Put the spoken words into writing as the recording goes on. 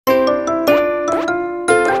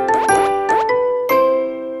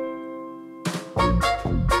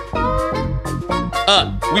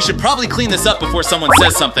We should probably clean this up before someone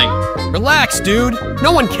says something. Relax, dude.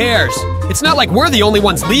 No one cares. It's not like we're the only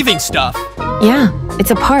ones leaving stuff. Yeah,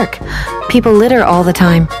 it's a park. People litter all the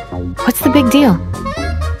time. What's the big deal?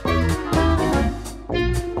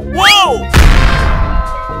 Whoa!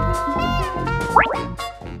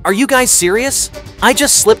 Are you guys serious? I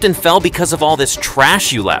just slipped and fell because of all this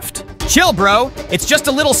trash you left. Chill, bro. It's just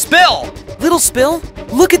a little spill. Little spill?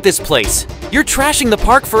 Look at this place. You're trashing the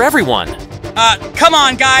park for everyone. Come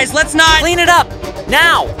on, guys, let's not— Clean it up,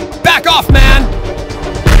 now! Back off, man!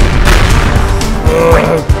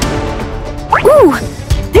 Ooh,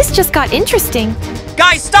 this just got interesting.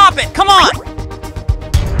 Guys, stop it! Come on!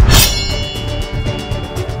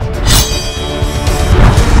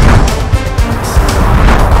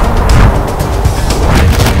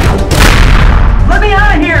 Let me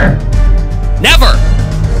out of here! Never!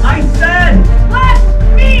 I said, let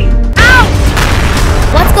me out!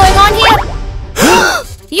 What's going on here?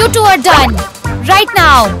 You two are done. Right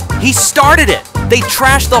now. He started it! They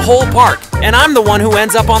trashed the whole park, and I'm the one who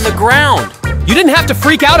ends up on the ground. You didn't have to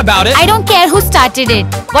freak out about it. I don't care who started it.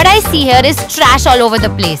 What I see here is trash all over the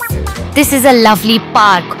place. This is a lovely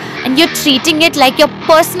park, and you're treating it like your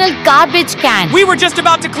personal garbage can. We were just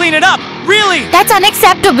about to clean it up! Really? That's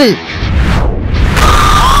unacceptable.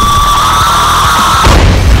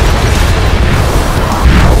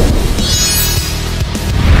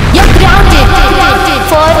 You're grounded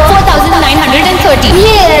for 4,930.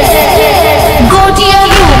 Yes! Go to your